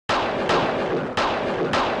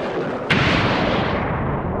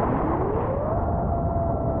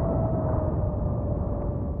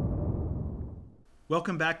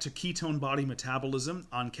Welcome back to Ketone Body Metabolism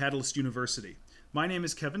on Catalyst University. My name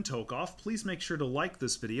is Kevin Tokoph. Please make sure to like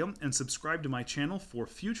this video and subscribe to my channel for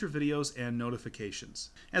future videos and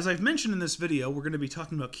notifications. As I've mentioned in this video, we're going to be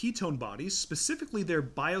talking about ketone bodies, specifically their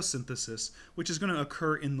biosynthesis, which is going to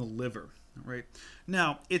occur in the liver. Right?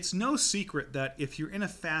 Now, it's no secret that if you're in a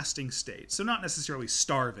fasting state, so not necessarily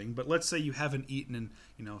starving, but let's say you haven't eaten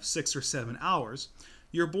in 6 or 7 hours,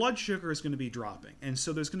 your blood sugar is going to be dropping, and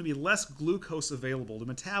so there's going to be less glucose available to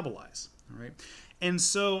metabolize. All right? And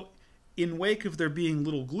so in wake of there being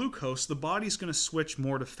little glucose, the body's going to switch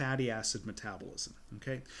more to fatty acid metabolism.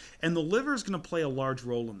 Okay? And the liver is going to play a large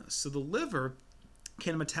role in this. So the liver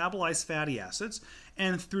can metabolize fatty acids,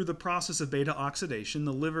 and through the process of beta-oxidation,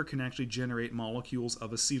 the liver can actually generate molecules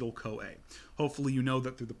of acetyl-CoA. Hopefully you know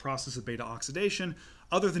that through the process of beta-oxidation,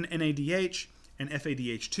 other than NADH and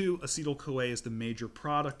FADH2, acetyl-CoA is the major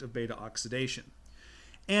product of beta-oxidation.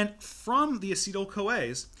 And from the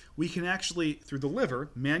acetyl-CoAs, we can actually, through the liver,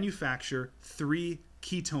 manufacture 3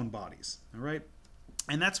 ketone bodies. All right?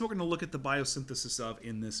 And that's what we're going to look at the biosynthesis of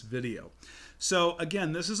in this video. So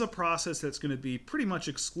again, this is a process that's going to be pretty much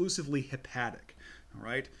exclusively hepatic. All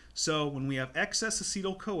right? So when we have excess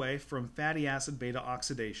acetyl-CoA from fatty acid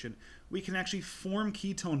beta-oxidation, we can actually form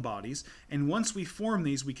ketone bodies, and once we form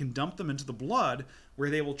these, we can dump them into the blood, where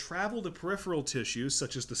they will travel to peripheral tissues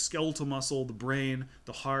such as the skeletal muscle, the brain,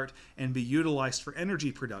 the heart, and be utilized for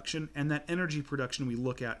energy production, and that energy production we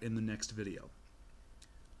look at in the next video.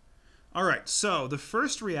 All right, so the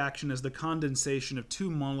first reaction is the condensation of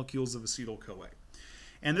 2 molecules of acetyl-CoA.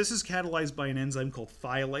 And this is catalyzed by an enzyme called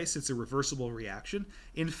thiolase. It's a reversible reaction.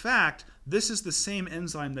 In fact, this is the same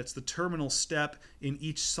enzyme that's the terminal step in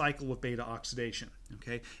each cycle of beta-oxidation,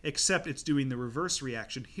 okay? Except it's doing the reverse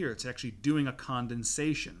reaction here. It's actually doing a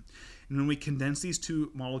condensation. And when we condense these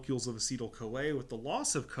 2 molecules of acetyl-CoA with the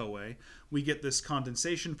loss of CoA, we get this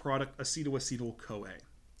condensation product, acetoacetyl-CoA.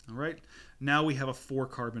 All right? Now we have a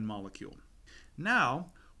 4-carbon molecule.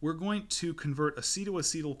 Now, we're going to convert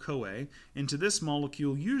acetoacetyl-CoA into this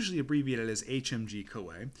molecule, usually abbreviated as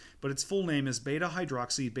HMG-CoA, but its full name is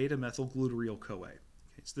Beta-Hydroxybutyrate-Dehydrogenase. Okay,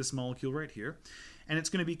 it's this molecule right here. And it's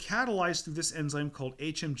going to be catalyzed through this enzyme called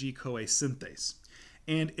HMG-CoA synthase.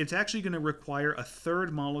 And it's actually going to require a 3rd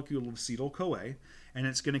molecule of acetyl-CoA, and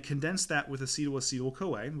it's going to condense that with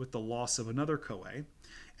acetoacetyl-CoA with the loss of another CoA,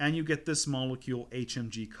 and you get this molecule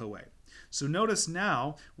HMG-CoA. So notice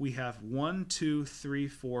now we have 1, 2, 3,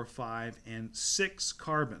 4, 5, and 6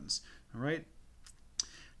 carbons. All right.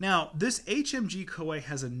 Now this HMG-CoA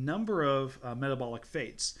has a number of metabolic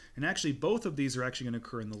fates, and actually both of these are actually going to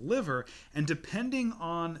occur in the liver. And depending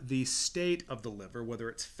on the state of the liver, whether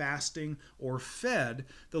it's fasting or fed,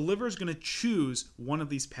 the liver is going to choose one of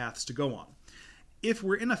these paths to go on. If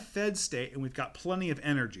we're in a fed state and we've got plenty of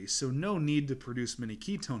energy, so no need to produce many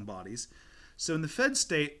ketone bodies, so in the fed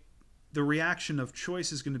state, the reaction of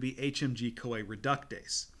choice is going to be HMG-CoA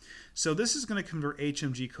reductase. So this is going to convert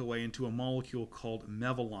HMG-CoA into a molecule called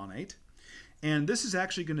mevalonate. And this is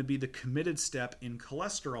actually going to be the committed step in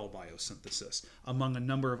cholesterol biosynthesis, among a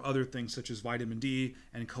number of other things such as vitamin D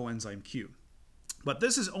and coenzyme Q. But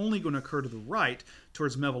this is only going to occur to the right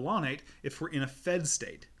towards mevalonate if we're in a fed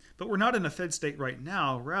state. But we're not in a fed state right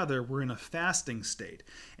now, rather we're in a fasting state.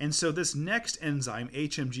 And so this next enzyme,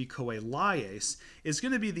 HMG-CoA lyase, is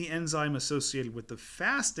going to be the enzyme associated with the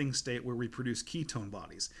fasting state where we produce ketone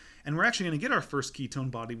bodies. And we're actually going to get our first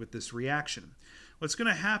ketone body with this reaction. What's going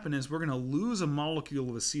to happen is we're going to lose a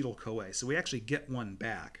molecule of acetyl-CoA, so we actually get one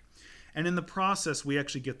back. And in the process, we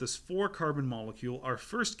actually get this 4-carbon molecule, our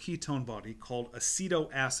first ketone body, called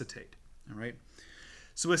acetoacetate. All right?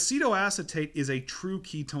 So acetoacetate is a true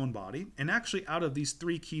ketone body, and actually out of these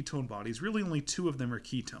 3 ketone bodies, really only 2 of them are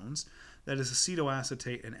ketones. That is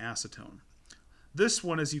acetoacetate and acetone. This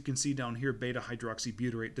one, as you can see down here,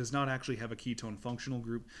 beta-hydroxybutyrate, does not actually have a ketone functional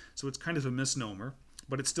group, so it's kind of a misnomer,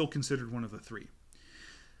 but it's still considered one of the 3.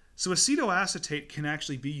 So acetoacetate can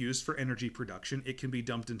actually be used for energy production. It can be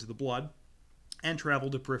dumped into the blood and travel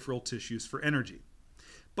to peripheral tissues for energy.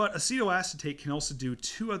 But acetoacetate can also do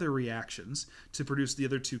 2 other reactions to produce the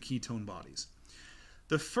other 2 ketone bodies.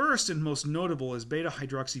 The first and most notable is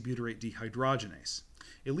Beta-Hydroxybutyrate Dehydrogenase.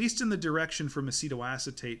 At least in the direction from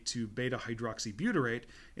acetoacetate to beta-hydroxybutyrate,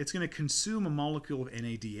 it's going to consume a molecule of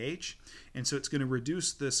NADH, and so it's going to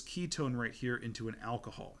reduce this ketone right here into an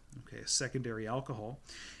alcohol, okay, a secondary alcohol.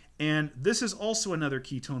 And this is also another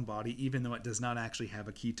ketone body, even though it does not actually have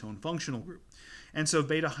a ketone functional group. And so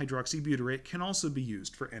beta-hydroxybutyrate can also be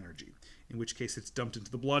used for energy, in which case it's dumped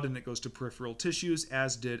into the blood and it goes to peripheral tissues,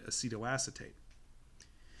 as did acetoacetate.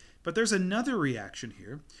 But there's another reaction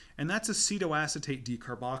here, and that's acetoacetate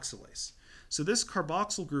decarboxylase. So this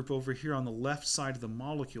carboxyl group over here on the left side of the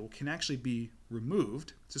molecule can actually be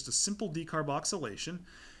removed. It's just a simple decarboxylation.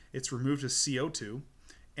 It's removed as CO2,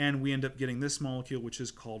 and we end up getting this molecule, which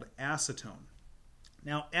is called acetone.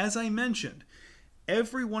 Now, as I mentioned,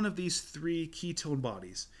 every one of these three ketone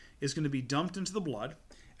bodies is going to be dumped into the blood,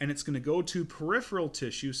 and it's going to go to peripheral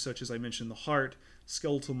tissues, such as I mentioned, the heart,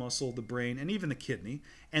 skeletal muscle, the brain, and even the kidney.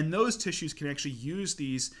 And those tissues can actually use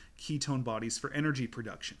these ketone bodies for energy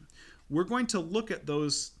production. We're going to look at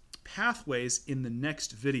those pathways in the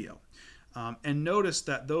next video. And notice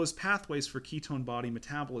that those pathways for ketone body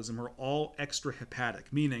metabolism are all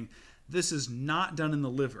extrahepatic, meaning this is not done in the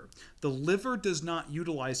liver. The liver does not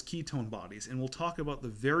utilize ketone bodies, and we'll talk about the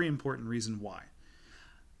very important reason why.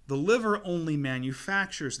 The liver only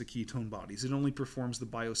manufactures the ketone bodies. It only performs the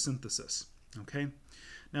biosynthesis. Okay?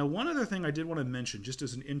 Now, one other thing I did want to mention, just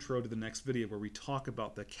as an intro to the next video where we talk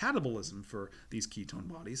about the catabolism for these ketone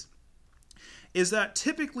bodies, is that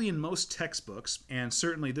typically in most textbooks, and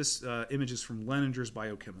certainly this image is from Leninger's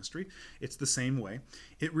Biochemistry, it's the same way,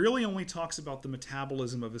 it really only talks about the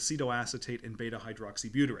metabolism of acetoacetate and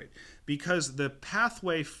beta-hydroxybutyrate, because the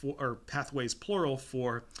pathway for, or pathways plural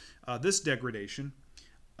for this degradation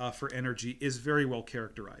for energy is very well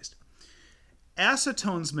characterized.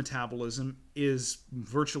 Acetone's metabolism is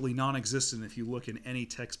virtually non-existent if you look in any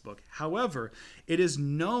textbook. However, it is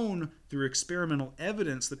known through experimental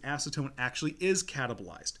evidence that acetone actually is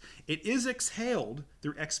catabolized. It is exhaled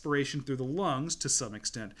through expiration through the lungs to some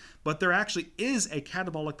extent, but there actually is a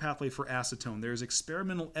catabolic pathway for acetone. There is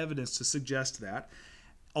experimental evidence to suggest that.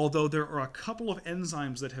 Although there are a couple of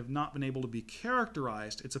enzymes that have not been able to be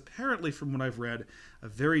characterized, it's apparently, from what I've read, a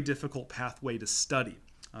very difficult pathway to study.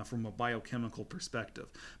 From a biochemical perspective.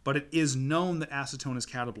 But it is known that acetone is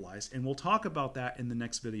catabolized, and we'll talk about that in the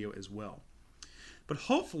next video as well. But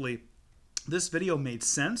hopefully this video made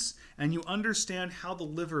sense, and you understand how the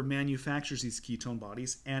liver manufactures these ketone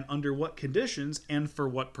bodies, and under what conditions, and for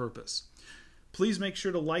what purpose. Please make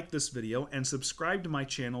sure to like this video and subscribe to my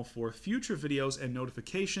channel for future videos and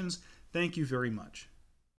notifications. Thank you very much.